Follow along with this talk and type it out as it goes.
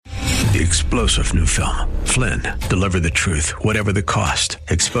The explosive new film, Flynn, deliver the truth, whatever the cost,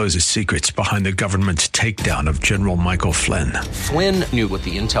 exposes secrets behind the government's takedown of General Michael Flynn. Flynn knew what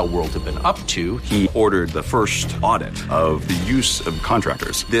the intel world had been up to. He ordered the first audit of the use of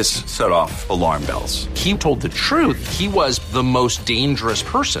contractors. This set off alarm bells. He told the truth. He was the most dangerous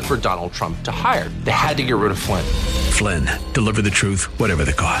person for Donald Trump to hire. They had to get rid of Flynn. Flynn, deliver the truth, whatever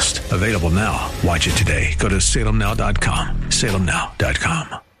the cost. Available now. Watch it today. Go to salemnow.com.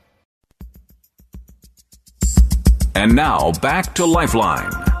 salemnow.com. And now, back to Lifeline.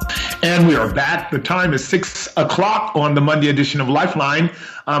 And we are back. The time is 6 o'clock on the Monday edition of Lifeline.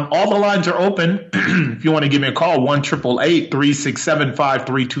 All the lines are open. If you want to give me a call,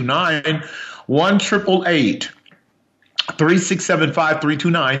 1-888-367-5329.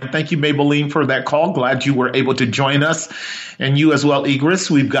 1-888-367-5329. Thank you, Maybelline, for that call. Glad you were able to join us. And you as well, Egris.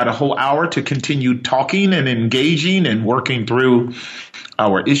 We've got a whole hour to continue talking and engaging and working through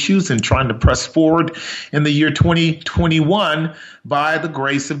our issues and trying to press forward in the year 2021 by the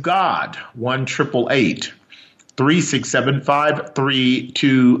grace of God.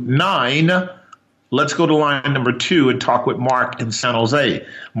 1-888-367-5329. Let's go to line number 2 and talk with Mark in San Jose.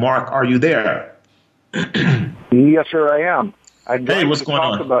 Mark, are you there? Yes, sir, I am. Hey, what's going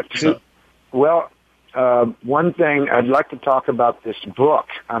on? One thing, I'd like to talk about this book.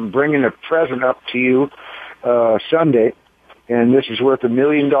 I'm bringing a present up to you Sunday, and this is worth $1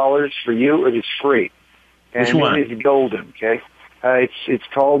 million for you. It is free. And which one? It is golden, okay? It's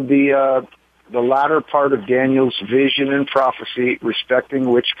called the latter part of Daniel's vision and prophecy, respecting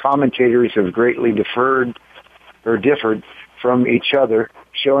which commentators have greatly differed from each other,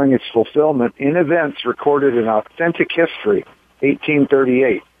 showing its fulfillment in events recorded in authentic history,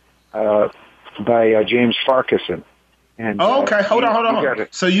 1838, by James Farquharson. And, okay, hold on.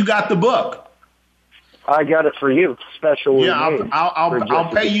 So you got the book? I got it for you, special. Yeah, I'll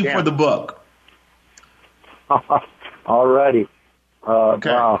pay you for the book. All righty. Okay.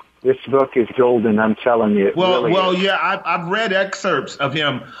 Wow, this book is golden. I'm telling you. I've read excerpts of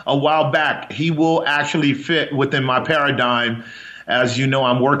him a while back. He will actually fit within my paradigm. As you know,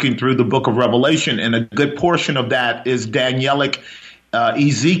 I'm working through the book of Revelation, and a good portion of that is Danielic,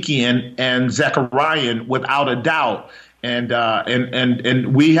 Ezekiel, and Zechariah, without a doubt. And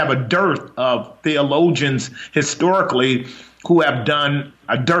we have a dearth of theologians historically who have done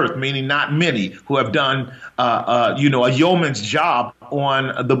a dearth, meaning not many, who have done a yeoman's job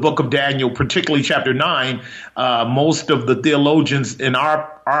on the book of Daniel, particularly chapter 9. Most of the theologians in our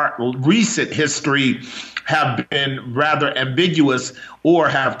recent history have been rather ambiguous or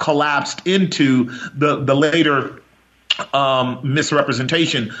have collapsed into the later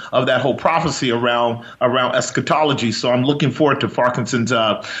misrepresentation of that whole prophecy around eschatology. So I'm looking forward to Farquharson's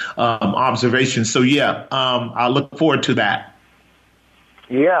observations. So I look forward to that.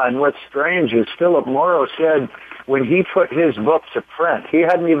 Yeah, and what's strange is Philip Morrow said when he put his book to print, he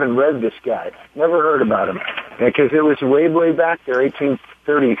hadn't even read this guy, never heard about him, because it was way back there,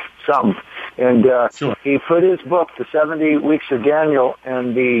 1830-something. And sure. He put his book, The 70 Weeks of Daniel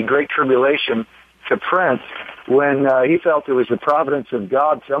and the Great Tribulation, to print when he felt it was the providence of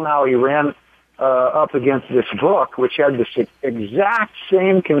God. Somehow he ran up against this book, which had the exact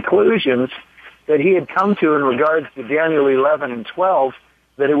same conclusions that he had come to in regards to Daniel 11 and 12,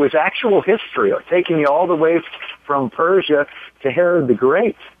 that it was actual history, taking you all the way from Persia to Herod the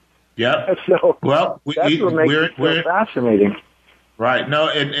Great. Yeah. So that's what makes it so fascinating. Right. No,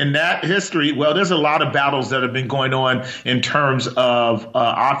 in that history, there's a lot of battles that have been going on in terms of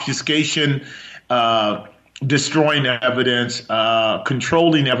obfuscation, destroying evidence,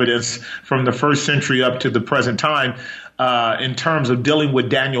 controlling evidence from the first century up to the present time, in terms of dealing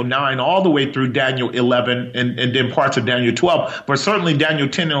with Daniel 9 all the way through Daniel 11 and then parts of Daniel 12. But certainly Daniel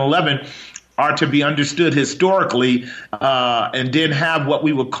 10 and 11 are to be understood historically, and then have what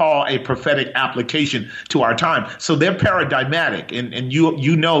we would call a prophetic application to our time. So they're paradigmatic, and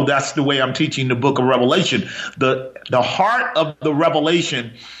you know that's the way I'm teaching the book of Revelation. The heart of the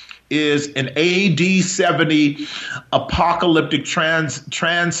Revelation is an AD 70 apocalyptic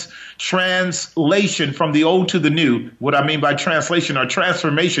translation from the old to the new. What I mean by translation, or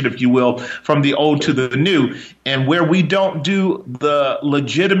transformation, if you will, from the old to the new. And where we don't do the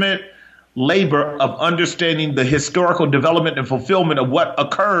legitimate labor of understanding the historical development and fulfillment of what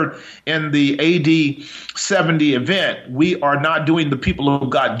occurred in the AD 70 event, we are not doing the people of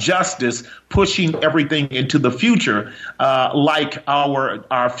God justice, pushing everything into the future, like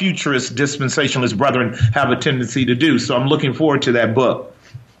our futurist dispensationalist brethren have a tendency to do. So I'm looking forward to that book.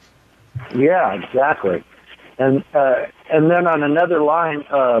 Yeah, exactly. And then on another line,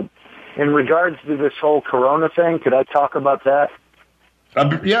 in regards to this whole corona thing, could I talk about that?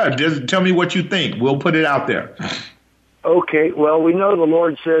 Just tell me what you think. We'll put it out there. Okay, well, we know the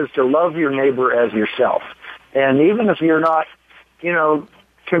Lord says to love your neighbor as yourself. And even if you're not,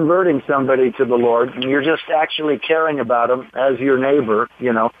 converting somebody to the Lord, and you're just actually caring about them as your neighbor,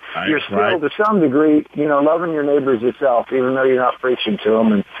 Right, you're still, to some degree, loving your neighbor as yourself, even though you're not preaching to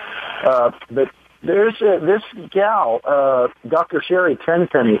them. And, but there's this gal, Dr. Sherry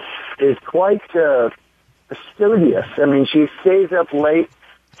Tenpenny, is quite studious. I mean, she stays up late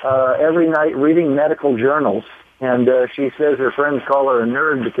every night reading medical journals. And she says her friends call her a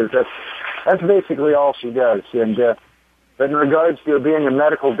nerd because that's basically all she does. And but in regards to being a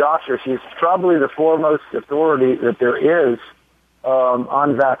medical doctor, she's probably the foremost authority that there is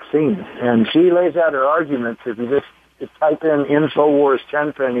on vaccines. And she lays out her arguments. If you just type in InfoWars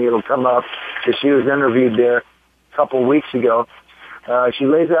Tenpenny, it'll come up. Because she was interviewed there a couple weeks ago. She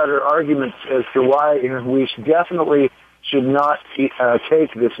lays out her arguments as to why we definitely should not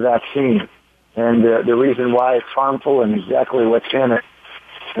take this vaccine. And the reason why it's harmful and exactly what's in it.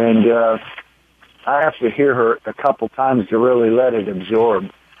 And I have to hear her a couple times to really let it absorb.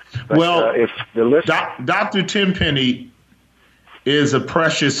 But, if the Dr. Tenpenny is a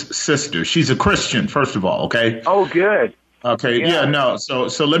precious sister. She's a Christian, first of all, okay? Oh, good. Okay, no. So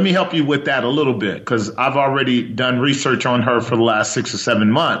let me help you with that a little bit because I've already done research on her for the last 6 or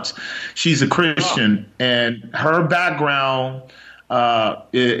 7 months. She's a Christian, and her background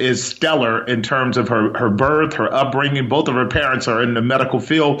is stellar in terms of her birth, her upbringing. Both of her parents are in the medical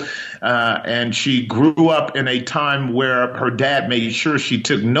field, and she grew up in a time where her dad made sure she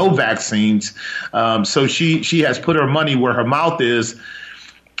took no vaccines. So she has put her money where her mouth is.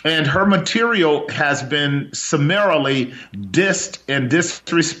 And her material has been summarily dissed and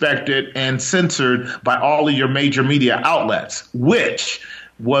disrespected and censored by all of your major media outlets, which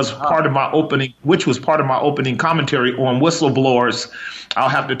was part of my opening commentary on whistleblowers. I'll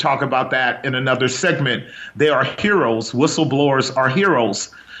have to talk about that in another segment. They are heroes. Whistleblowers are heroes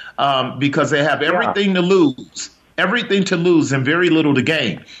because they have everything to lose and very little to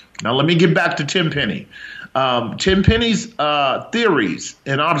gain. Now, let me get back to Tenpenny. Tenpenny's theories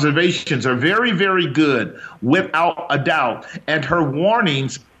and observations are very, very good, without a doubt, and her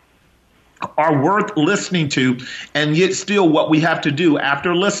warnings are worth listening to. And yet still what we have to do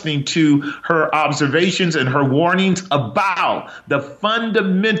after listening to her observations and her warnings about the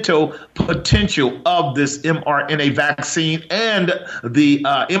fundamental potential of this mRNA vaccine and the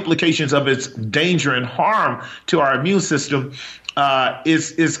implications of its danger and harm to our immune system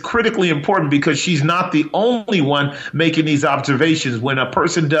is critically important, because she's not the only one making these observations. When a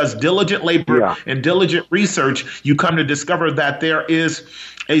person does diligent labor and diligent research, you come to discover that there is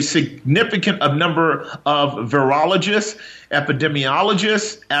a significant number of virologists,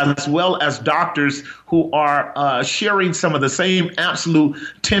 epidemiologists, as well as doctors who are sharing some of the same absolute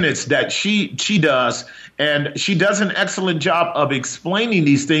tenets that she does. And she does an excellent job of explaining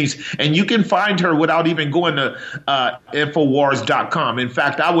these things. And you can find her without even going to Infowars.com. In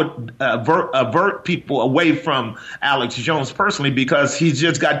fact, I would avert people away from Alex Jones personally, because he's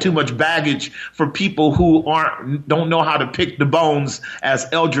just got too much baggage for people who don't know how to pick the bones, as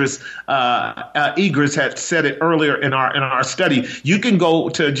Eldris Egers had said it earlier in our study. You can go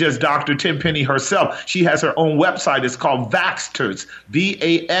to just Dr. Tenpenny herself. She has her own website. It's called Vaxxter,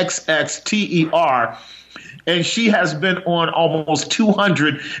 VAXXTER. And she has been on almost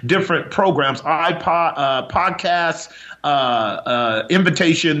 200 different programs, podcasts,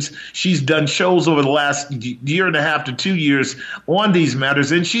 invitations. She's done shows over the last year and a half to 2 years on these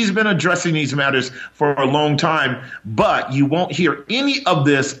matters, and she's been addressing these matters for a long time. But you won't hear any of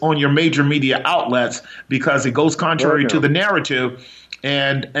this on your major media outlets because it goes contrary to the narrative.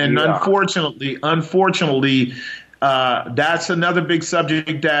 And unfortunately, that's another big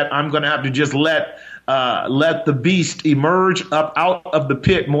subject that I'm going to have to just let the beast emerge up out of the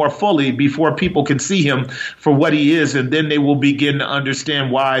pit more fully before people can see him for what he is. And then they will begin to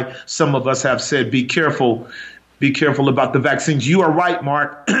understand why some of us have said, be careful about the vaccines. You are right,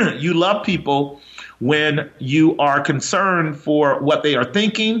 Mark. You love people when you are concerned for what they are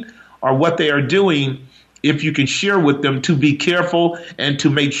thinking or what they are doing. If you can share with them to be careful and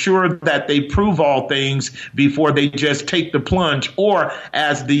to make sure that they prove all things before they just take the plunge, or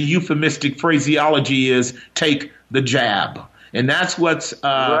as the euphemistic phraseology is, take the jab. And that's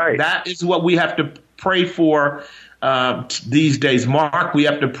that is what we have to pray for these days, Mark. We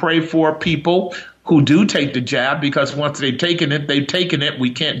have to pray for people who do take the jab, because once they've taken it. We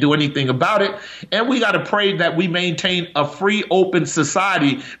can't do anything about it. And we got to pray that we maintain a free, open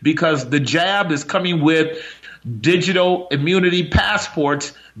society, because the jab is coming with digital immunity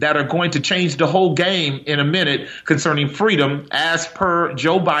passports that are going to change the whole game in a minute concerning freedom, as per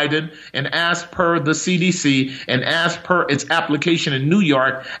Joe Biden and as per the CDC and as per its application in New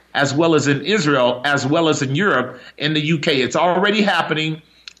York, as well as in Israel, as well as in Europe, in the UK. It's already happening.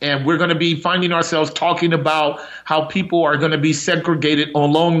 And we're going to be finding ourselves talking about how people are going to be segregated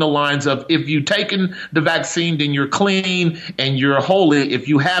along the lines of, if you've taken the vaccine, then you're clean and you're holy. If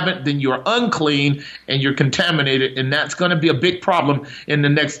you haven't, then you're unclean and you're contaminated. And that's going to be a big problem in the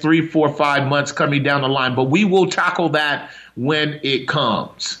next 3, 4, 5 months coming down the line. But we will tackle that when it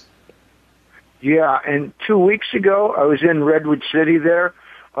comes. Yeah, and 2 weeks ago, I was in Redwood City there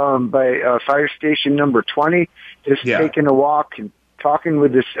by fire station number 20, just taking a walk and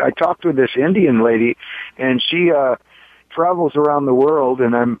I talked with this Indian lady, and she travels around the world,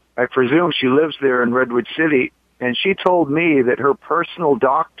 and I presume she lives there in Redwood City, and she told me that her personal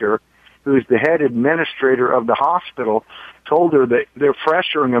doctor, who's the head administrator of the hospital, told her that they're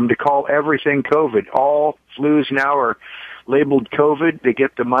pressuring them to call everything COVID. All flus now are labeled COVID to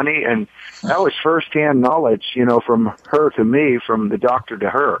get the money, and that was firsthand knowledge, from her to me, from the doctor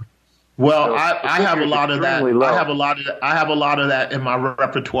to her. Well, so I have a lot of that. I have a lot of that in my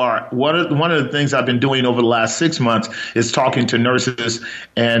repertoire. One of the things I've been doing over the last 6 months is talking to nurses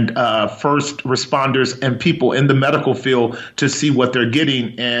and first responders and people in the medical field to see what they're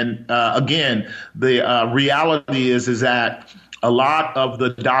getting. And again, the reality is that a lot of the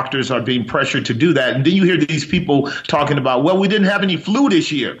doctors are being pressured to do that. And then you hear these people talking about, well, we didn't have any flu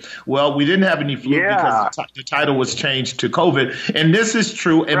this year. Well, we didn't have any flu because the title was changed to COVID. And this is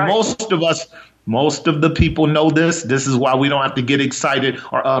true. And most of the people know this. This is why we don't have to get excited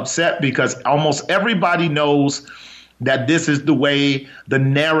or upset, because almost everybody knows that this is the way the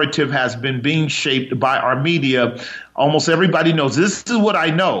narrative has been being shaped by our media. Almost everybody knows. This is what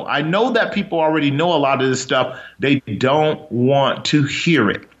I know. I know that people already know a lot of this stuff. They don't want to hear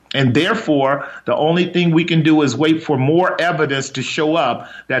it. And therefore, the only thing we can do is wait for more evidence to show up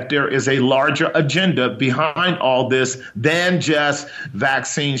that there is a larger agenda behind all this than just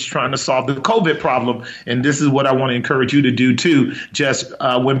vaccines trying to solve the COVID problem. And this is what I want to encourage you to do, too. Just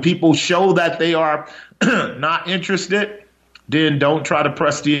when people show that they are not interested, then don't try to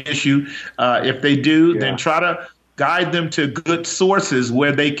press the issue. If they do, then try to guide them to good sources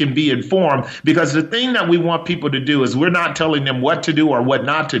where they can be informed. Because the thing that we want people to do is we're not telling them what to do or what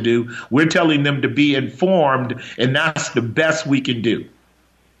not to do. We're telling them to be informed, and that's the best we can do.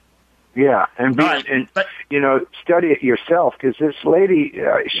 Yeah, and study it yourself, because this lady,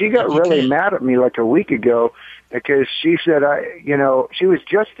 she got really mad at me like a week ago because she said, she was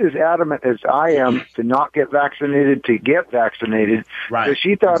just as adamant as I am to not get vaccinated, to get vaccinated. Right. So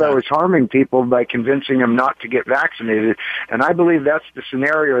she thought I was harming people by convincing them not to get vaccinated. And I believe that's the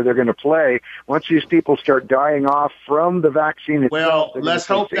scenario they're going to play once these people start dying off from the vaccine itself. Well, let's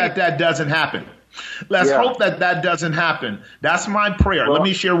hope that doesn't happen. Let's hope that doesn't happen. That's my prayer. Let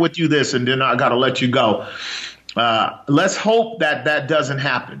me share with you this, and then I got to let you go. Let's hope that doesn't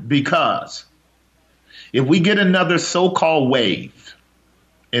happen, because if we get another so-called wave,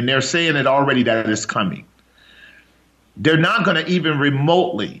 and they're saying it already that it's coming, they're not going to even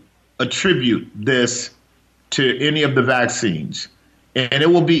remotely attribute this to any of the vaccines. And it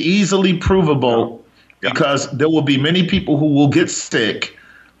will be easily provable because there will be many people who will get sick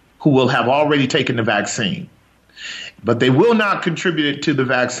who will have already taken the vaccine. But they will not contribute it to the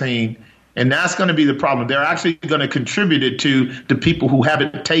vaccine, and that's going to be the problem. They're actually going to contribute it to the people who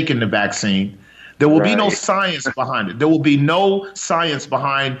haven't taken the vaccine. There will be no science behind it. There will be no science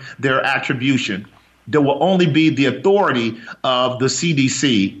behind their attribution. There will only be the authority of the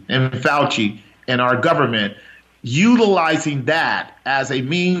CDC and Fauci and our government utilizing that as a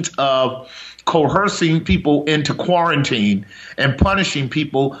means of coercing people into quarantine and punishing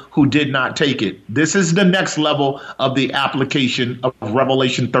people who did not take it. This is the next level of the application of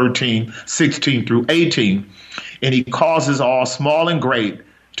Revelation 13, 16 through 18. And he causes all, small and great,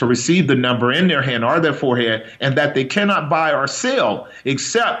 to receive the number in their hand or their forehead, and that they cannot buy or sell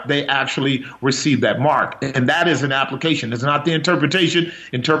except they actually receive that mark. And that is an application. It's not the interpretation.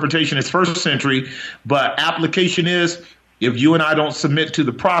 Interpretation is first century, but application is, if you and I don't submit to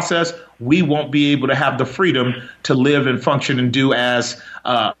the process, we won't be able to have the freedom to live and function and do as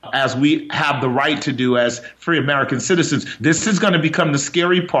we have the right to do as free American citizens. This is going to become the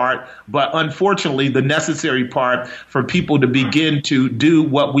scary part, but unfortunately the necessary part for people to begin to do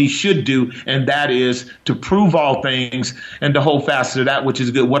what we should do, and that is to prove all things and to hold fast to that which is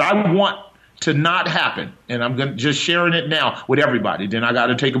good. What I want to not happen, and I'm just sharing it now with everybody, then I got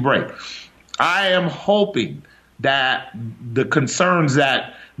to take a break. I am hoping that the concerns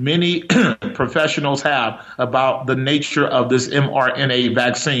that many professionals have about the nature of this mRNA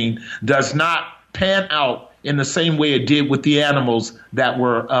vaccine does not pan out in the same way it did with the animals that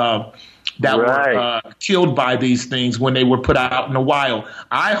were killed by these things when they were put out in the wild.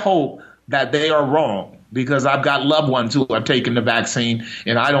 I hope that they are wrong, because I've got loved ones who have taken the vaccine,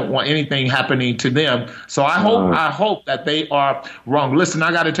 and I don't want anything happening to them. So I hope that they are wrong. Listen,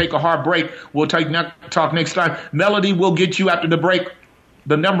 I got to take a hard break. We'll talk next time. Melody will get you after the break.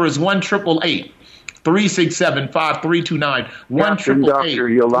 The number is 1-888-367-5329.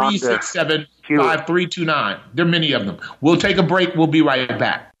 1-888-367-5329. There are many of them. We'll take a break. We'll be right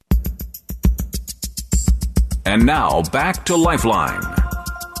back. And now back to Lifeline.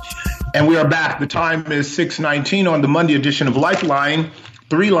 And we are back. The time is 6:19 on the Monday edition of Lifeline.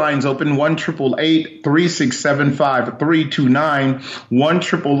 3 lines open, 1-888-367-5329,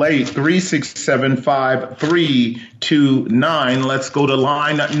 1-888-367-5329. Let's go to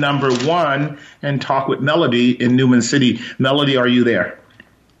line number 1 and talk with Melody in Newman City. Melody, are you there?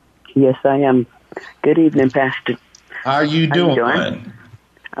 Yes, I am. Good evening, Pastor. How are you doing?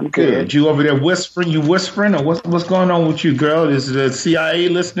 I'm good. You over there whispering? You whispering? Or what's going on with you, girl? Is the CIA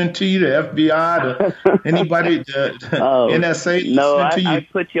listening to you, the FBI, anybody, the NSA listening to you? I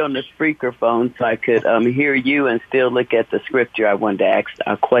put you on the speakerphone so I could hear you and still look at the scripture I wanted to ask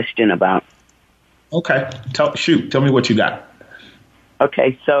a question about. Okay. Tell me what you got.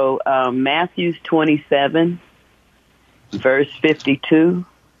 Okay, so Matthew 27, verse 52.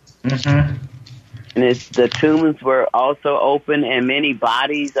 Mm-hmm. And the tombs were also open, and many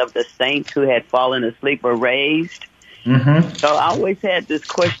bodies of the saints who had fallen asleep were raised. Mm-hmm. So I always had this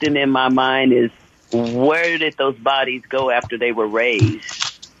question in my mind is, where did those bodies go after they were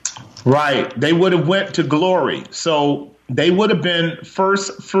raised? Right. They would have went to glory. So they would have been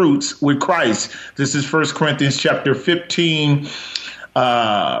first fruits with Christ. This is 1 Corinthians chapter 15.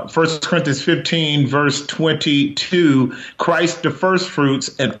 1 Corinthians 15, verse 22, Christ the first fruits,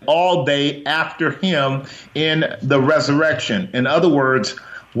 and all they after him in the resurrection. In other words,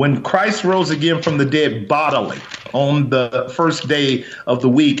 when Christ rose again from the dead bodily on the first day of the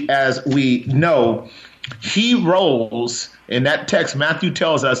week, as we know, he rose. In that text, Matthew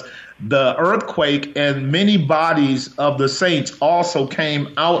tells us the earthquake and many bodies of the saints also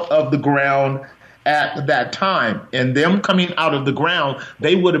came out of the ground at that time, and them coming out of the ground,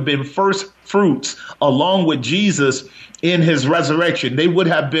 they would have been first fruits along with Jesus in his resurrection. They would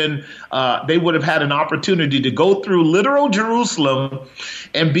have been, they would have had an opportunity to go through literal Jerusalem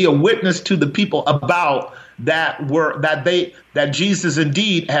and be a witness to the people about that Jesus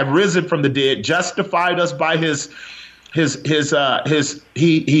indeed had risen from the dead, justified us by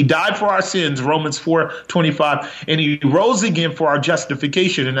he died for our sins, Romans 4:25, and he rose again for our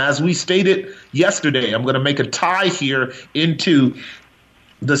justification. And as we stated yesterday, I'm going to make a tie here into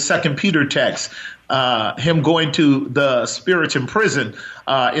the 2 Peter text, him going to the spirits in prison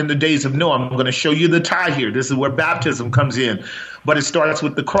in the days of Noah. I'm going to show you the tie here. This is where baptism comes in, but it starts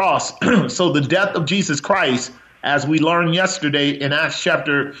with the cross. So the death of Jesus Christ, as we learned yesterday in Acts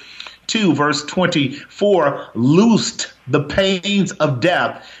chapter 2, verse 24, loosed the pains of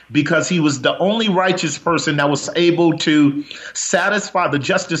death, because he was the only righteous person that was able to satisfy the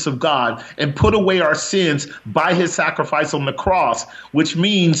justice of God and put away our sins by his sacrifice on the cross, which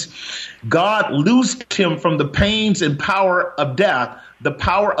means God loosed him from the pains and power of death. The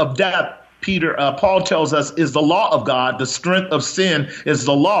power of death, Paul tells us, is the law of God. The strength of sin is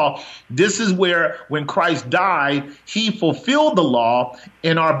the law. This is where, when Christ died, he fulfilled the law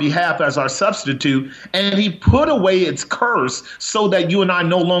in our behalf as our substitute, and he put away its curse so that you and I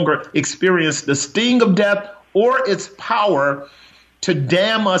no longer experience the sting of death or its power to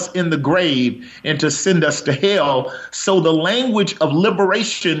damn us in the grave and to send us to hell. So the language of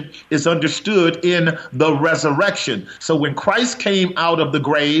liberation is understood in the resurrection. So when Christ came out of the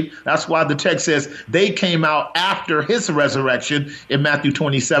grave, that's why the text says they came out after his resurrection in Matthew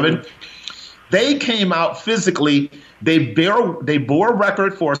 27. They came out physically. They bore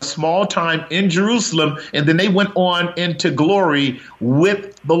record for a small time in Jerusalem, and then they went on into glory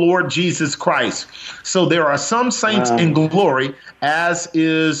with the Lord Jesus Christ. So there are some saints in glory, as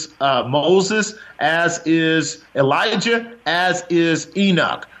is Moses, as is Elijah, as is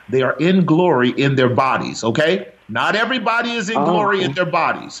Enoch. They are in glory in their bodies, okay? Not everybody is in glory in their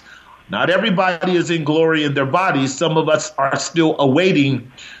bodies. Not everybody is in glory in their bodies. Some of us are still awaiting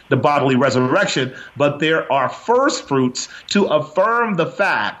the bodily resurrection, but there are first fruits to affirm the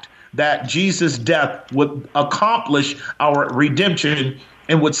fact that Jesus' death would accomplish our redemption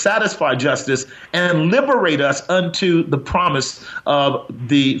and would satisfy justice and liberate us unto the promise of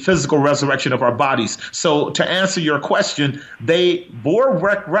the physical resurrection of our bodies. So to answer your question, they bore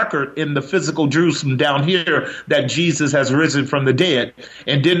record in the physical Jerusalem down here that Jesus has risen from the dead,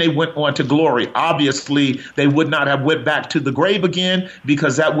 and then they went on to glory. Obviously, they would not have went back to the grave again,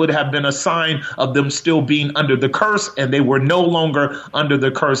 because that would have been a sign of them still being under the curse, and they were no longer under the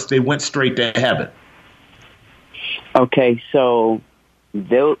curse. They went straight to heaven. Okay, so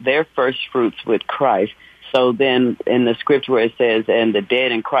they're first fruits with Christ. So then in the scripture where it says, and the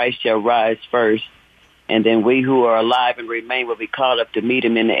dead in Christ shall rise first, and then we who are alive and remain will be called up to meet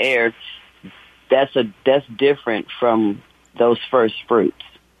him in the air, that's different from those first fruits.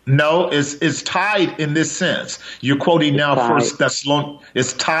 No, it's tied in this sense. You're quoting now First Thessalonians.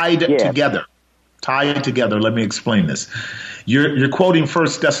 It's tied together. Tied together. Let me explain this. You're quoting 1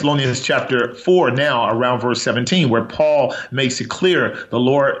 Thessalonians chapter 4 now, around verse 17, where Paul makes it clear the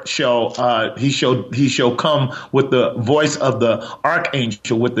Lord shall he shall come with the voice of the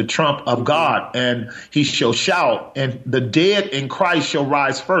archangel, with the trump of God, and he shall shout, and the dead in Christ shall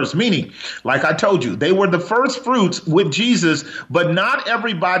rise first. Meaning, like I told you, they were the first fruits with Jesus, but not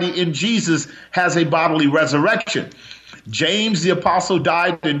everybody in Jesus has a bodily resurrection. James, the apostle,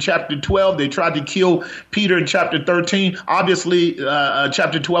 died in chapter 12. They tried to kill Peter in chapter 13. Obviously,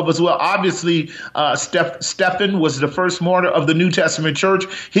 chapter 12 as well. Obviously, Stephen was the first martyr of the New Testament church.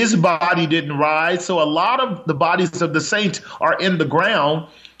 His body didn't rise. So a lot of the bodies of the saints are in the ground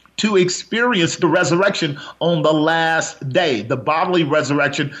to experience the resurrection on the last day, the bodily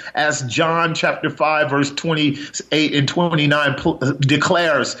resurrection, as John chapter 5, verse 28 and 29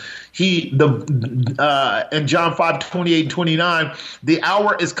 declares. In John 5, 28 and 29, the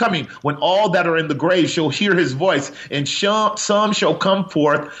hour is coming when all that are in the grave shall hear his voice, and some shall come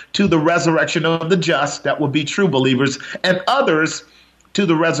forth to the resurrection of the just, that will be true believers, and others to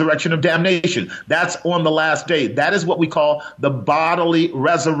the resurrection of damnation. That's on the last day. That is what we call the bodily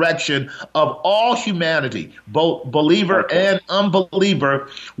resurrection of all humanity, both believer and unbeliever,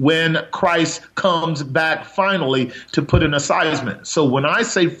 when Christ comes back finally to put an assignment. So when I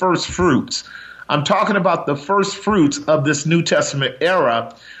say first fruits, I'm talking about the first fruits of this New Testament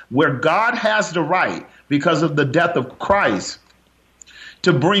era, where God has the right, because of the death of Christ,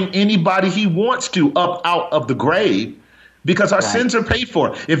 to bring anybody he wants to up out of the grave, because our sins are paid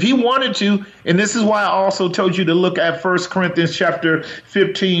for. If he wanted to, and this is why I also told you to look at 1 Corinthians chapter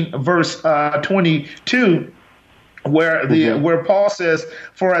 15, verse 22, where Paul says,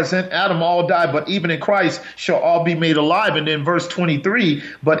 for as in Adam all die, but even in Christ shall all be made alive. And then verse 23,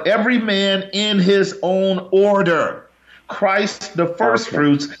 but every man in his own order. Christ the first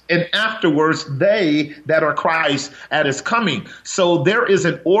fruits, and afterwards they that are Christ at his coming. So there is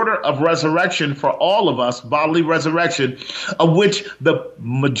an order of resurrection for all of us, bodily resurrection, of which the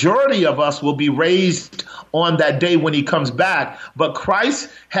majority of us will be raised on that day when he comes back. But Christ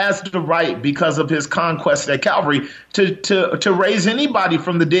has the right, because of his conquest at Calvary, to raise anybody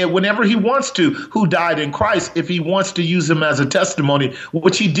from the dead whenever he wants to, who died in Christ, if he wants to use them as a testimony,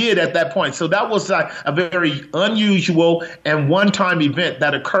 which he did at that point. So that was a very unusual and one-time event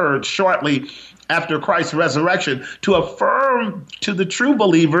that occurred shortly after Christ's resurrection, to affirm to the true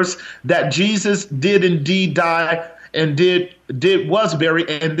believers that Jesus did indeed die and was buried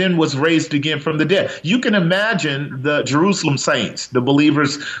and then was raised again from the dead. You can imagine the Jerusalem saints, the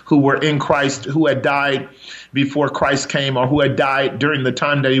believers who were in Christ, who had died before Christ came, or who had died during the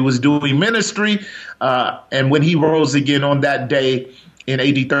time that he was doing ministry. And when he rose again on that day in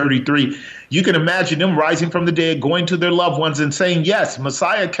AD 33, you can imagine them rising from the dead, going to their loved ones and saying, yes,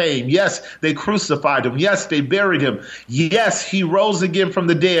 Messiah came. Yes, they crucified him. Yes, they buried him. Yes, he rose again from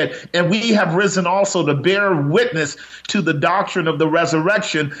the dead. And we have risen also to bear witness to the doctrine of the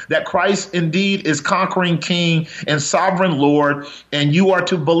resurrection, that Christ indeed is conquering King and sovereign Lord. And you are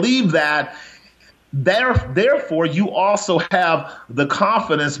to believe that. Therefore, you also have the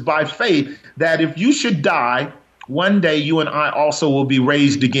confidence by faith that if you should die, one day you and I also will be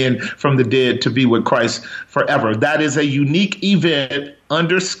raised again from the dead to be with Christ forever. That is a unique event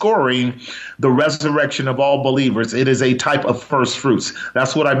underscoring the resurrection of all believers. It is a type of first fruits.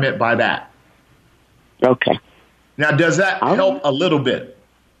 That's what I meant by that. Okay. Now, does that help a little bit?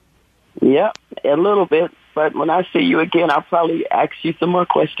 Yeah, a little bit. But when I see you again, I'll probably ask you some more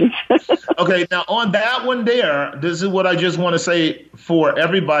questions. Okay, now on that one there, this is what I just want to say for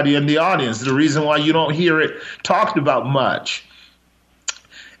everybody in the audience. The reason why you don't hear it talked about much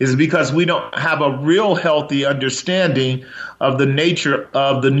is because we don't have a real healthy understanding of the nature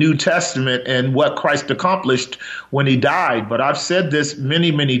of the New Testament and what Christ accomplished when he died. But I've said this many,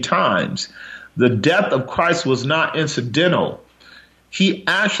 many times. The death of Christ was not incidental. he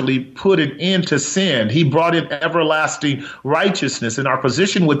actually put an end to sin. He brought in everlasting righteousness. And our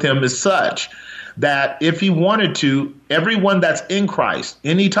position with him is such that if he wanted to, everyone that's in Christ,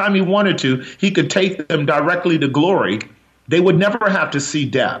 anytime he wanted to, he could take them directly to glory. They would never have to see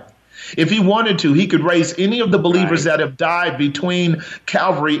death. If he wanted to, he could raise any of the believers that have died between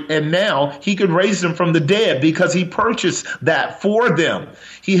Calvary and now. He could raise them from the dead because he purchased that for them.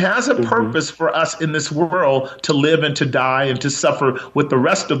 He has a purpose for us in this world to live and to die and to suffer with the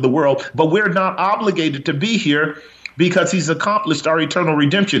rest of the world. But we're not obligated to be here because he's accomplished our eternal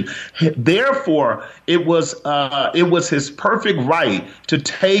redemption. Therefore, it was his perfect right to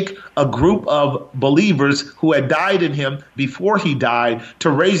take a group of believers who had died in him before he died to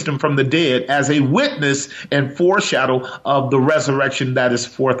raise them from the dead as a witness and foreshadow of the resurrection that is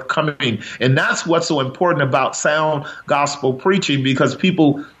forthcoming. And that's what's so important about sound gospel preaching, because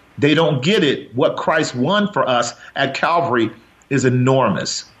people, they don't get it. What Christ won for us at Calvary is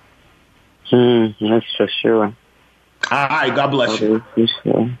enormous. That's for sure. All right, God bless you.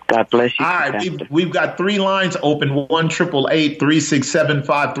 God bless you. All right, we've got 3 lines open,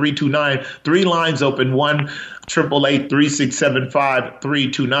 1-888-3675-329. 3 lines open,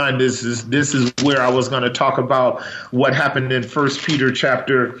 1-888-3675-329. This is where I was going to talk about what happened in 1 Peter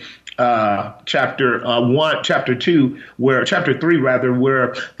chapter 3, where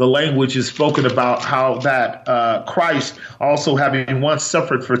the language is spoken about how that Christ, also having once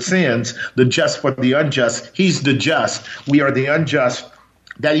suffered for sins, the just for the unjust, he's the just, we are the unjust,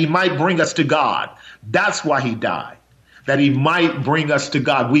 that he might bring us to God. That's why he died, that he might bring us to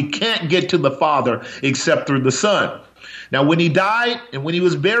God. We can't get to the Father except through the Son. Now, when he died and when he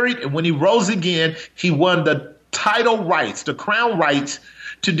was buried and when he rose again, he won the title rights, the crown rights,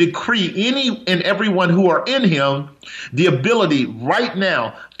 to decree any and everyone who are in him the ability right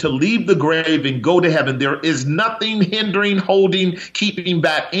now to leave the grave and go to heaven. There is nothing hindering, holding, keeping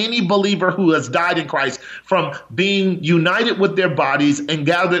back any believer who has died in Christ from being united with their bodies and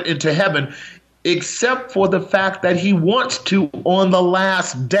gathered into heaven, except for the fact that he wants to, on the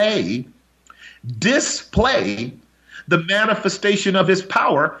last day, display the manifestation of his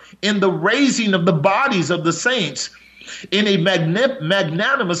power in the raising of the bodies of the saints in a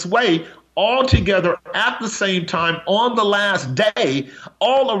magnanimous way, all together at the same time on the last day.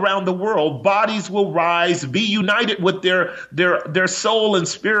 All around the world, bodies will rise, be united with their soul and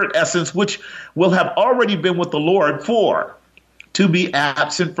spirit essence, which will have already been with the Lord. For to be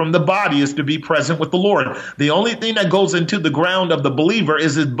absent from the body is to be present with the Lord. The only thing that goes into the ground of the believer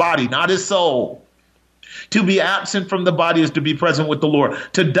is his body, not his soul. To be absent from the body is to be present with the Lord.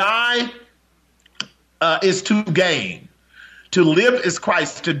 To die is to gain. To live is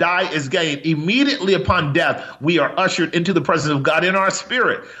Christ, to die is gain. Immediately upon death, we are ushered into the presence of God in our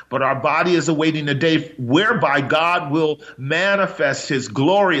spirit, but our body is awaiting the day whereby God will manifest his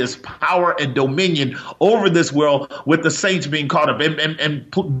glorious power and dominion over this world, with the saints being caught up.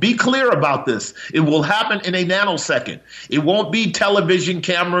 And be clear about this. It will happen in a nanosecond. It won't be television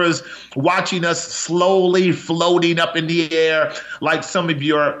cameras watching us slowly floating up in the air like some of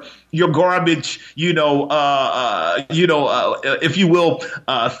your garbage, if you will,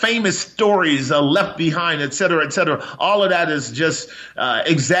 famous stories left behind, et cetera, et cetera. All of that is just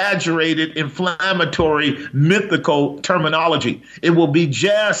exaggerated, inflammatory, mythical terminology. It will be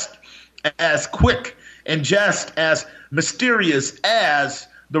just as quick and just as mysterious as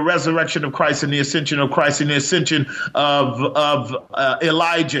the resurrection of Christ and the ascension of Christ and the ascension of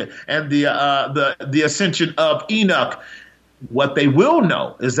Elijah and the ascension of Enoch. What they will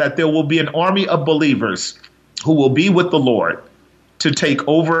know is that there will be an army of believers who will be with the Lord to take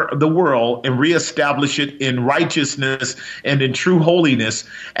over the world and reestablish it in righteousness and in true holiness,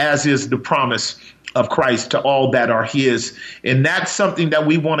 as is the promise of Christ to all that are his. And that's something that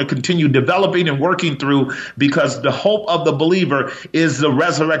we want to continue developing and working through, because the hope of the believer is the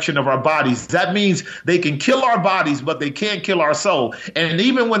resurrection of our bodies. That means they can kill our bodies, but they can't kill our soul. And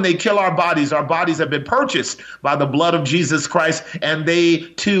even when they kill our bodies have been purchased by the blood of Jesus Christ, and they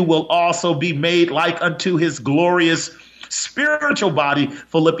too will also be made like unto his glorious spiritual body,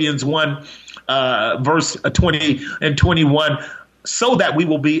 Philippians 1, verse 20 and 21, so that we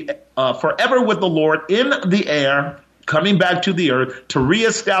will be forever with the Lord in the air, coming back to the earth to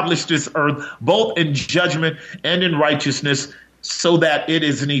reestablish this earth, both in judgment and in righteousness, so that it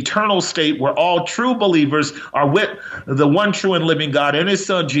is an eternal state where all true believers are with the one true and living God and his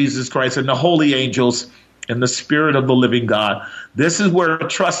son, Jesus Christ, and the holy angels and the Spirit of the living God. This is where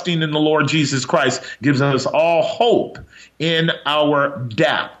trusting in the Lord Jesus Christ gives us all hope in our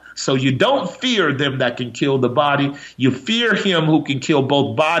death. So you don't fear them that can kill the body. You fear him who can kill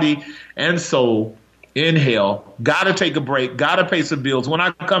both body and soul inhale, gotta take a break, gotta pay some bills. When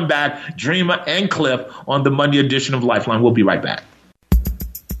I come back, Dreamer and Cliff on the Monday edition of Lifeline. We'll be right back.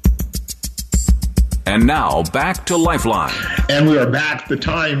 And now, back to Lifeline. And we are back. The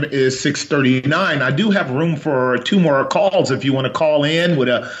time is 6:39. I do have room for 2 more calls if you want to call in with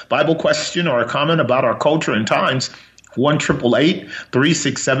a Bible question or a comment about our culture and times.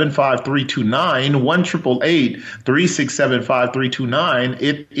 1-888-367-5329, 1-888-367-5329.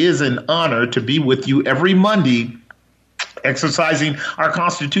 It is an honor to be with you every Monday, exercising our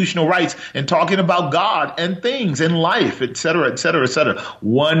constitutional rights and talking about God and things in life, et cetera, et cetera, et cetera.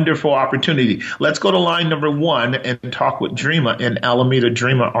 Wonderful opportunity. Let's go to line number 1 and talk with Dreamer in Alameda.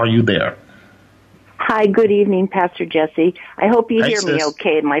 Dreamer, are you there? Hi, good evening, Pastor Jesse. I hope you hear me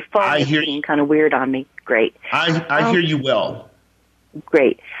okay. My phone is being kind of weird on me. Great. I hear you well.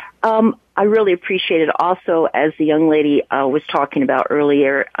 Great. I really appreciate it. Also, as the young lady was talking about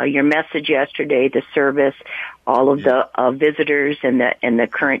earlier, your message yesterday, the service, all of the visitors and the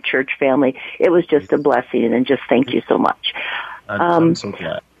current church family, it was just a blessing, and just thank you so much. I'm so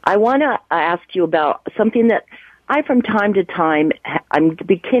glad. I want to ask you about something that I, from time to time, I'm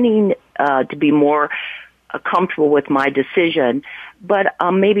beginning to be more comfortable with my decision, but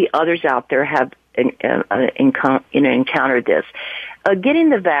maybe others out there have encountered this. Getting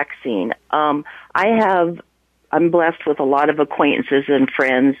the vaccine, I'm blessed with a lot of acquaintances and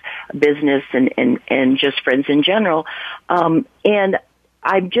friends, business and just friends in general. And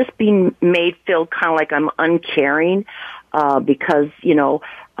I'm just being made feel kind of like I'm uncaring, because,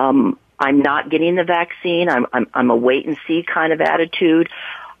 I'm not getting the vaccine. I'm a wait and see kind of attitude.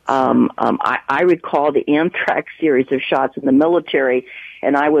 I recall the anthrax series of shots in the military,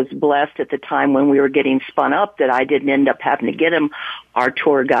 and I was blessed at the time when we were getting spun up that I didn't end up having to get them. Our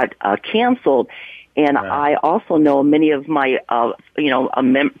tour got canceled. And I also know many of my,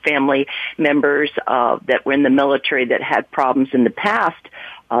 family members that were in the military that had problems in the past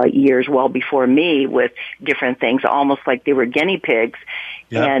years, well before me, with different things, almost like they were guinea pigs.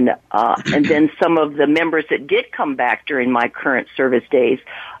 Yep. And then some of the members that did come back during my current service days,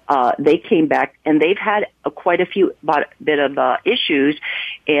 they came back and they've had quite a bit of issues,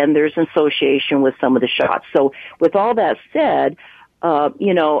 and there's an association with some of the shots. So with all that said,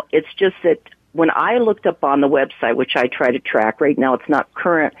 it's just that when I looked up on the website, which I try to track right now, it's not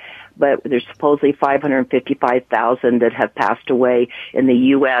current, but there's supposedly 555,000 that have passed away in the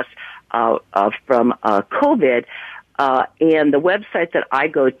U.S. From COVID. And the website that I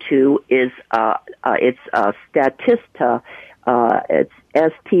go to is it's Statista. It's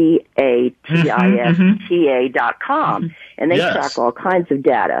STATISTA.com, and they track all kinds of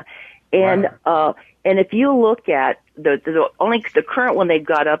data. And and if you look at the current one they've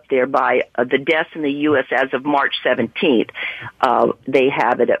got up there by the deaths in the U.S. as of March 17th, they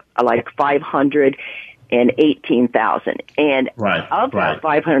have it at like 518,000. And of that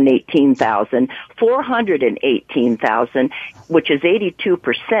 518,000, 418,000, which is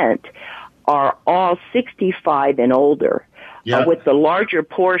 82%, are all 65 and older. With the larger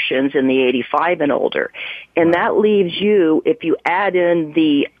portions in the 85 and older. And that leaves you, if you add in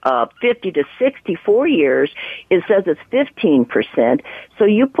the 50 to 64 years, it says it's 15%. So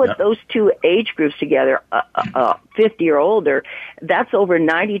you put those two age groups together, 50 or older, that's over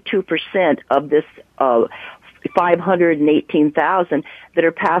 92% of this 518,000 that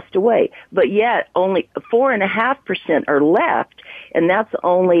are passed away. But yet only 4.5% are left, and that's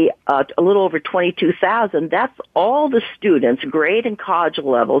only a little over 22,000. That's all the students, grade and college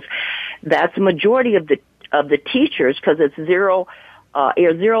levels. That's the majority of the teachers, because it's zero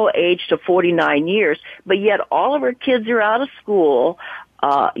age to 49 years. But yet all of our kids are out of school.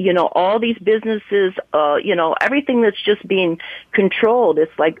 All these businesses, everything that's just being controlled.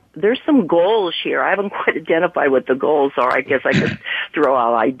 It's like there's some goals here. I haven't quite identified what the goals are. I guess I could throw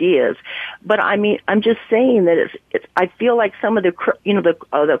out ideas, but I mean, I'm just saying that it's. I feel like some of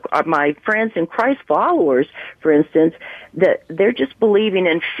my friends and Christ followers, for instance, that they're just believing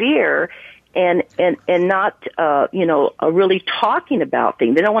in fear. And not, really talking about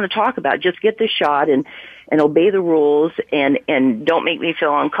things. They don't want to talk about it. Just get the shot and obey the rules and don't make me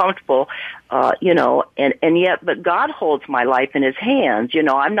feel uncomfortable, and yet, but God holds my life in His hands.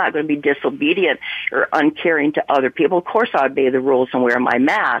 I'm not going to be disobedient or uncaring to other people. Of course I obey the rules and wear my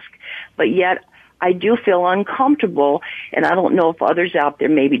mask, but yet I do feel uncomfortable, and I don't know if others out there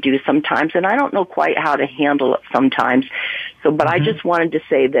maybe do sometimes, and I don't know quite how to handle it sometimes. So, but I just wanted to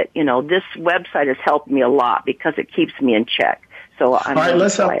say that, this website has helped me a lot because it keeps me in check. So I'm all right,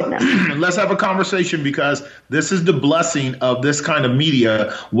 let's quiet now. let's have a conversation, because this is the blessing of this kind of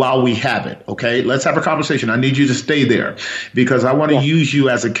media while we have it. Okay, let's have a conversation. I need you to stay there, because I want to use you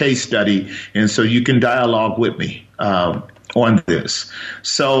as a case study, and so you can dialogue with me on this.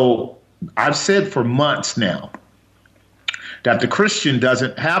 So I've said for months now that the Christian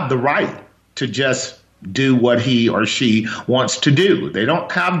doesn't have the right to just do what he or she wants to do. They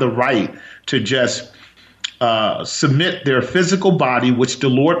don't have the right to just submit their physical body, which the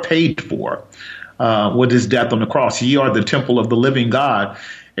Lord paid for with his death on the cross. Ye are the temple of the living God,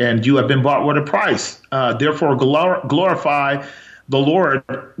 and you have been bought with a price. Therefore, glorify the Lord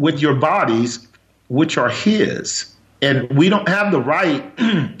with your bodies, which are his. And we don't have the right,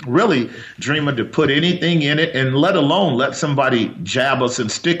 really, Dreamer, to put anything in it, and let alone let somebody jab us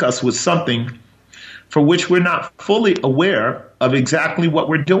and stick us with something for which we're not fully aware of exactly what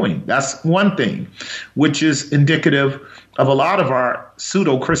we're doing. That's one thing, which is indicative of a lot of our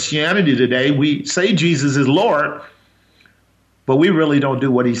pseudo-Christianity today. We say Jesus is Lord, but we really don't do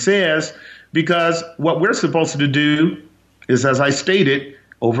what he says, because what we're supposed to do is, as I stated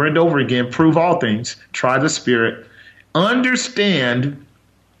over and over again, prove all things, try the Spirit, understand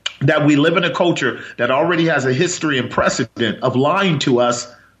that we live in a culture that already has a history and precedent of lying to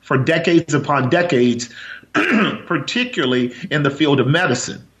us for decades upon decades, particularly in the field of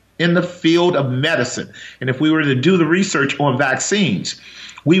medicine. And if we were to do the research on vaccines,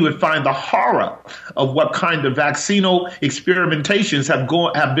 we would find the horror of what kind of vaccinal experimentations have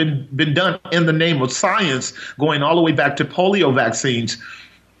been done in the name of science, going all the way back to polio vaccines.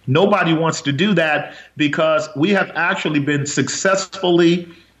 Nobody wants to do that, because we have actually been successfully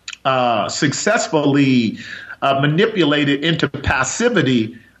manipulated into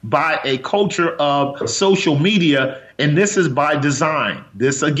passivity by a culture of social media, and this is by design.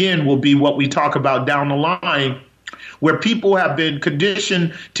 This, again, will be what we talk about down the line, where people have been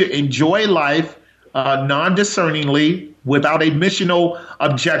conditioned to enjoy life non-discerningly, without a missional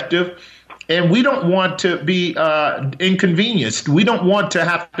objective. And we don't want to be inconvenienced. We don't want to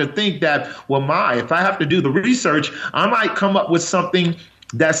have to think that, if I have to do the research, I might come up with something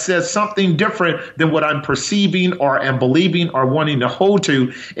that says something different than what I'm perceiving or am believing or wanting to hold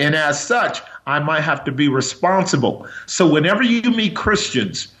to. And as such, I might have to be responsible. So whenever you meet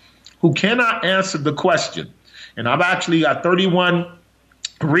Christians who cannot answer the question, and I've actually got 31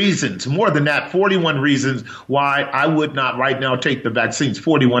 reasons, more than that, 41 reasons why I would not right now take the vaccines.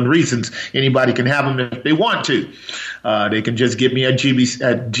 41 reasons. Anybody can have them if they want to. They can just get me at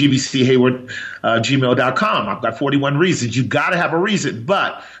gbchayward@gmail.com. I've got 41 reasons. You got to have a reason.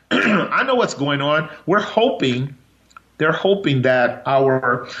 But I know what's going on. They're hoping that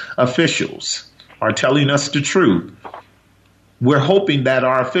our officials are telling us the truth. We're hoping that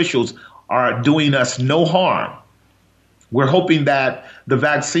our officials are doing us no harm. We're hoping that the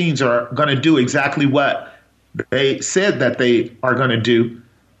vaccines are going to do exactly what they said that they are going to do.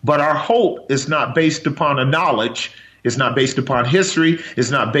 But our hope is not based upon a knowledge. It's not based upon history. It's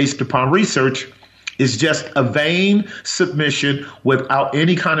not based upon research. It's just a vain submission without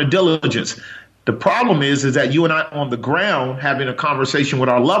any kind of diligence. The problem is that you and I on the ground having a conversation with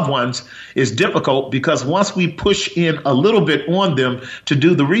our loved ones is difficult, because once we push in a little bit on them to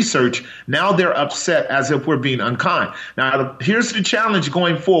do the research, now they're upset as if we're being unkind. Now, here's the challenge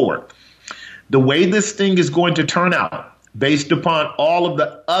going forward. The way this thing is going to turn out, based upon all of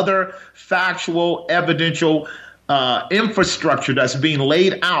the other factual, evidential infrastructure that's being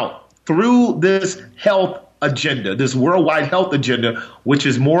laid out through this health agenda, this worldwide health agenda, which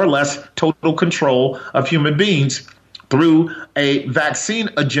is more or less total control of human beings through a vaccine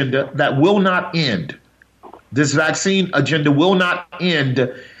agenda that will not end. This vaccine agenda will not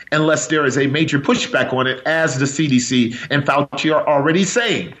end unless there is a major pushback on it, as the CDC and Fauci are already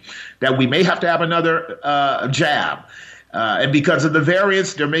saying, that we may have to have another jab. And because of the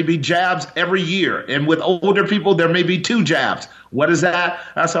variants, there may be jabs every year. And with older people, there may be 2 jabs. What is that?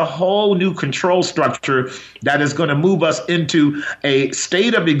 That's a whole new control structure that is going to move us into a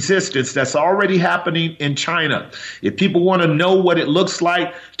state of existence that's already happening in China. If people want to know what it looks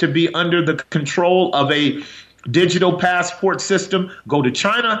like to be under the control of a digital passport system, go to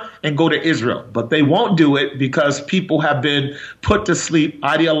China and go to Israel. But they won't do it because people have been put to sleep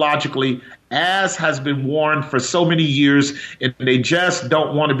ideologically as has been warned for so many years, and they just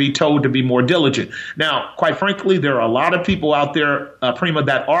don't want to be told to be more diligent. Now, quite frankly, there are a lot of people out there, Prima,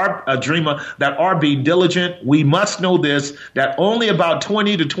 that are being diligent. We must know this, that only about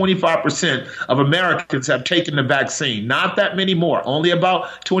 20 to 25% of Americans have taken the vaccine. Not that many more, only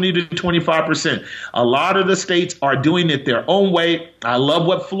about 20 to 25%. A lot of the states are doing it their own way. I love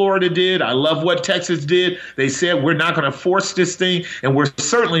what Florida did. I love what Texas did. They said we're not going to force this thing, and we're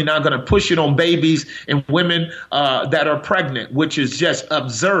certainly not going to push it on babies and women that are pregnant, which is just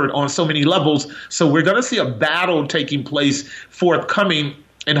absurd on so many levels. So we're going to see a battle taking place forthcoming.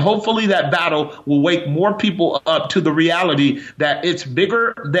 And hopefully that battle will wake more people up to the reality that it's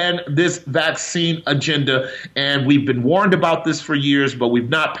bigger than this vaccine agenda. And we've been warned about this for years, but we've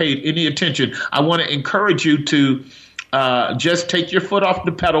not paid any attention. I want to encourage you to just take your foot off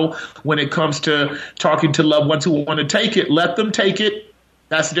the pedal when it comes to talking to loved ones who want to take it. Let them take it.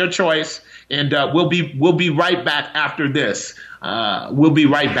 That's their choice. And we'll be right back after this. We'll be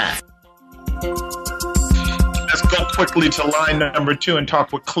right back. Let's go quickly to line number 2 and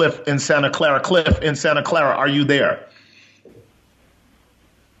talk with Cliff in Santa Clara. Cliff in Santa Clara, are you there?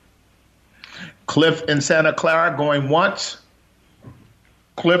 Cliff in Santa Clara going once.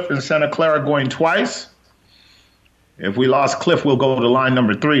 Cliff in Santa Clara going twice. If we lost Cliff, we'll go to line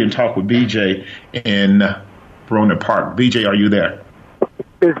number 3 and talk with BJ in Rohnert Park. BJ, are you there?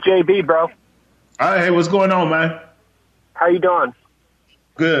 It's JB, bro. All right, hey, what's going on, man? How you doing?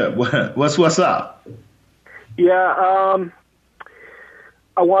 Good. What's up? Yeah,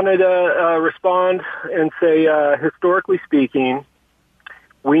 I wanted to respond and say, historically speaking,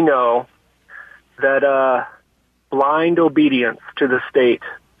 we know that blind obedience to the state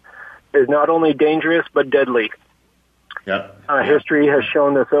is not only dangerous but deadly. Yep. History has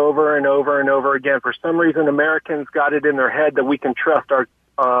shown this over and over and over again. For some reason, Americans got it in their head that we can trust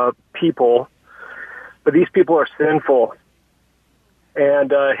our people, but these people are sinful.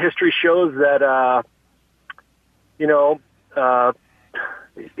 And history shows that,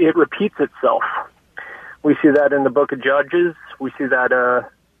 it repeats itself. We see that in the book of Judges. We see that,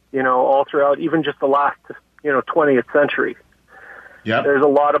 all throughout even just the last, 20th century. Yeah. There's a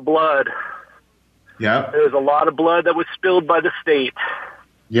lot of blood. Yeah. There's a lot of blood that was spilled by the state.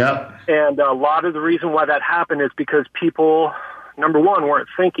 Yeah. And a lot of the reason why that happened is because people, number one, weren't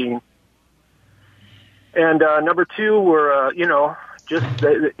thinking. And number two, were,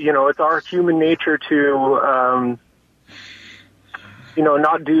 it's our human nature to,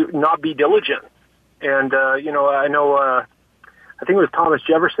 not be diligent. And, I know, I think it was Thomas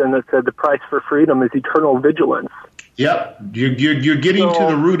Jefferson that said the price for freedom is eternal vigilance. Yep. You're getting to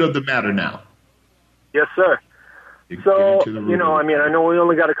the root of the matter now. Yes, sir. So, I know we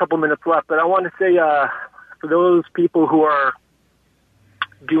only got a couple minutes left, but I want to say, for those people who are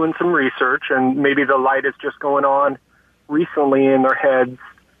doing some research and maybe the light is just going on recently in their heads,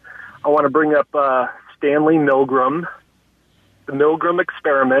 I want to bring up Stanley Milgram, the Milgram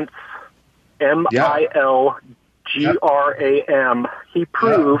experiments, Milgram. He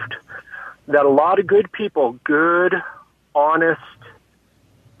proved that a lot of good people, good, honest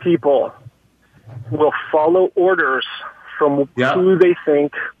people, will follow orders from who they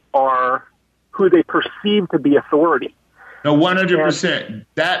think are, who they perceive to be authority. No, 100%.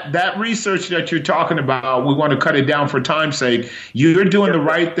 That research that you're talking about, we want to cut it down for time's sake. You're doing the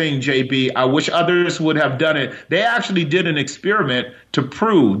right thing, JB. I wish others would have done it. They actually did an experiment to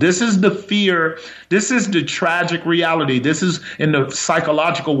prove this is the fear. This is the tragic reality. This is in the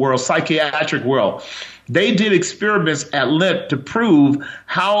psychological world, psychiatric world. They did experiments at length to prove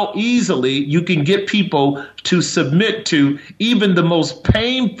how easily you can get people to submit to even the most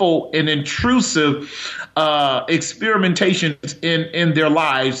painful and intrusive experimentations in their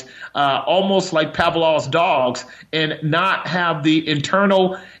lives, almost like Pavlov's dogs, and not have the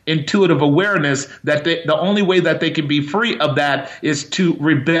internal intuitive awareness that the only way that they can be free of that is to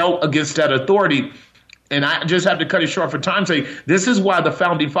rebel against that authority. And I just have to cut it short for time's sake. This is why the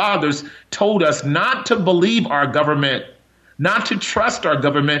founding fathers told us not to believe our government, not to trust our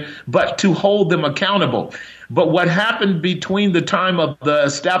government, but to hold them accountable. But what happened between the time of the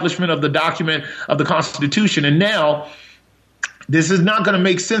establishment of the document of the Constitution and now, this is not going to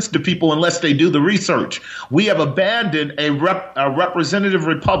make sense to people unless they do the research. We have abandoned a representative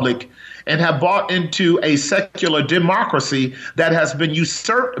republic and have bought into a secular democracy that has been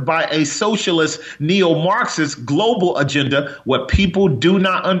usurped by a socialist neo-Marxist global agenda. What people do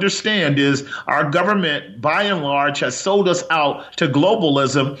not understand is our government, by and large, has sold us out to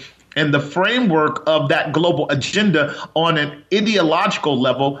globalism And the framework of that global agenda on an ideological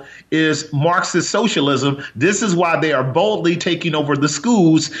level is Marxist socialism. This is why they are boldly taking over the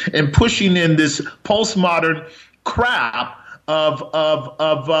schools and pushing in this postmodern crap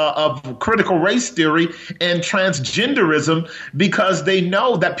of critical race theory and transgenderism, because they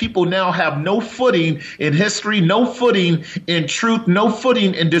know that people now have no footing in history, no footing in truth, no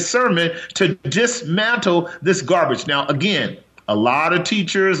footing in discernment to dismantle this garbage. Now, again, a lot of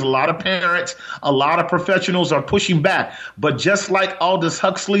teachers, a lot of parents, a lot of professionals are pushing back. But just like Aldous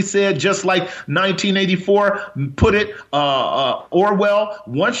Huxley said, just like 1984 put it, Orwell,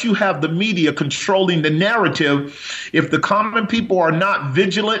 once you have the media controlling the narrative, if the common people are not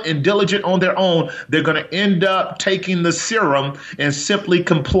vigilant and diligent on their own, they're going to end up taking the serum and simply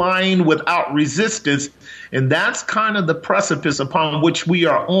complying without resistance. And that's kind of the precipice upon which we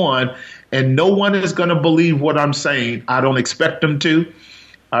are on. And no one is going to believe what I'm saying. I don't expect them to.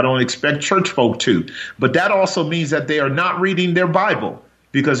 I don't expect church folk to. But that also means that they are not reading their Bible,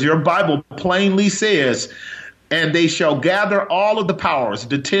 because your Bible plainly says, and they shall gather all of the powers,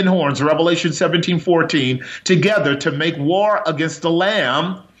 the 10 horns, Revelation 17:14, together to make war against the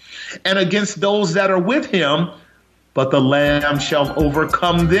Lamb and against those that are with him. But the Lamb shall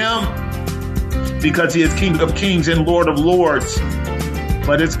overcome them, because he is King of kings and Lord of lords.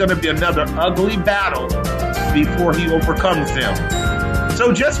 But it's going to be another ugly battle before he overcomes them.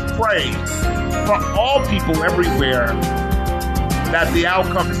 So just pray for all people everywhere that the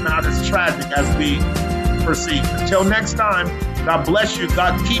outcome is not as tragic as we perceive. Until next time, God bless you.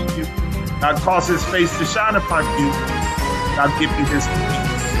 God keep you. God cause his face to shine upon you. God give you his peace.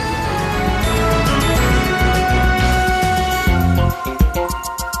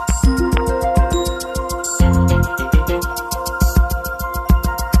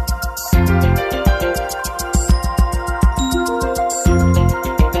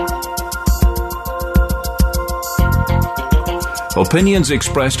 Opinions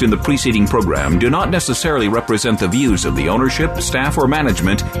expressed in the preceding program do not necessarily represent the views of the ownership, staff, or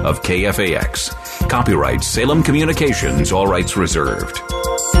management of KFAX. Copyright Salem Communications, all rights reserved.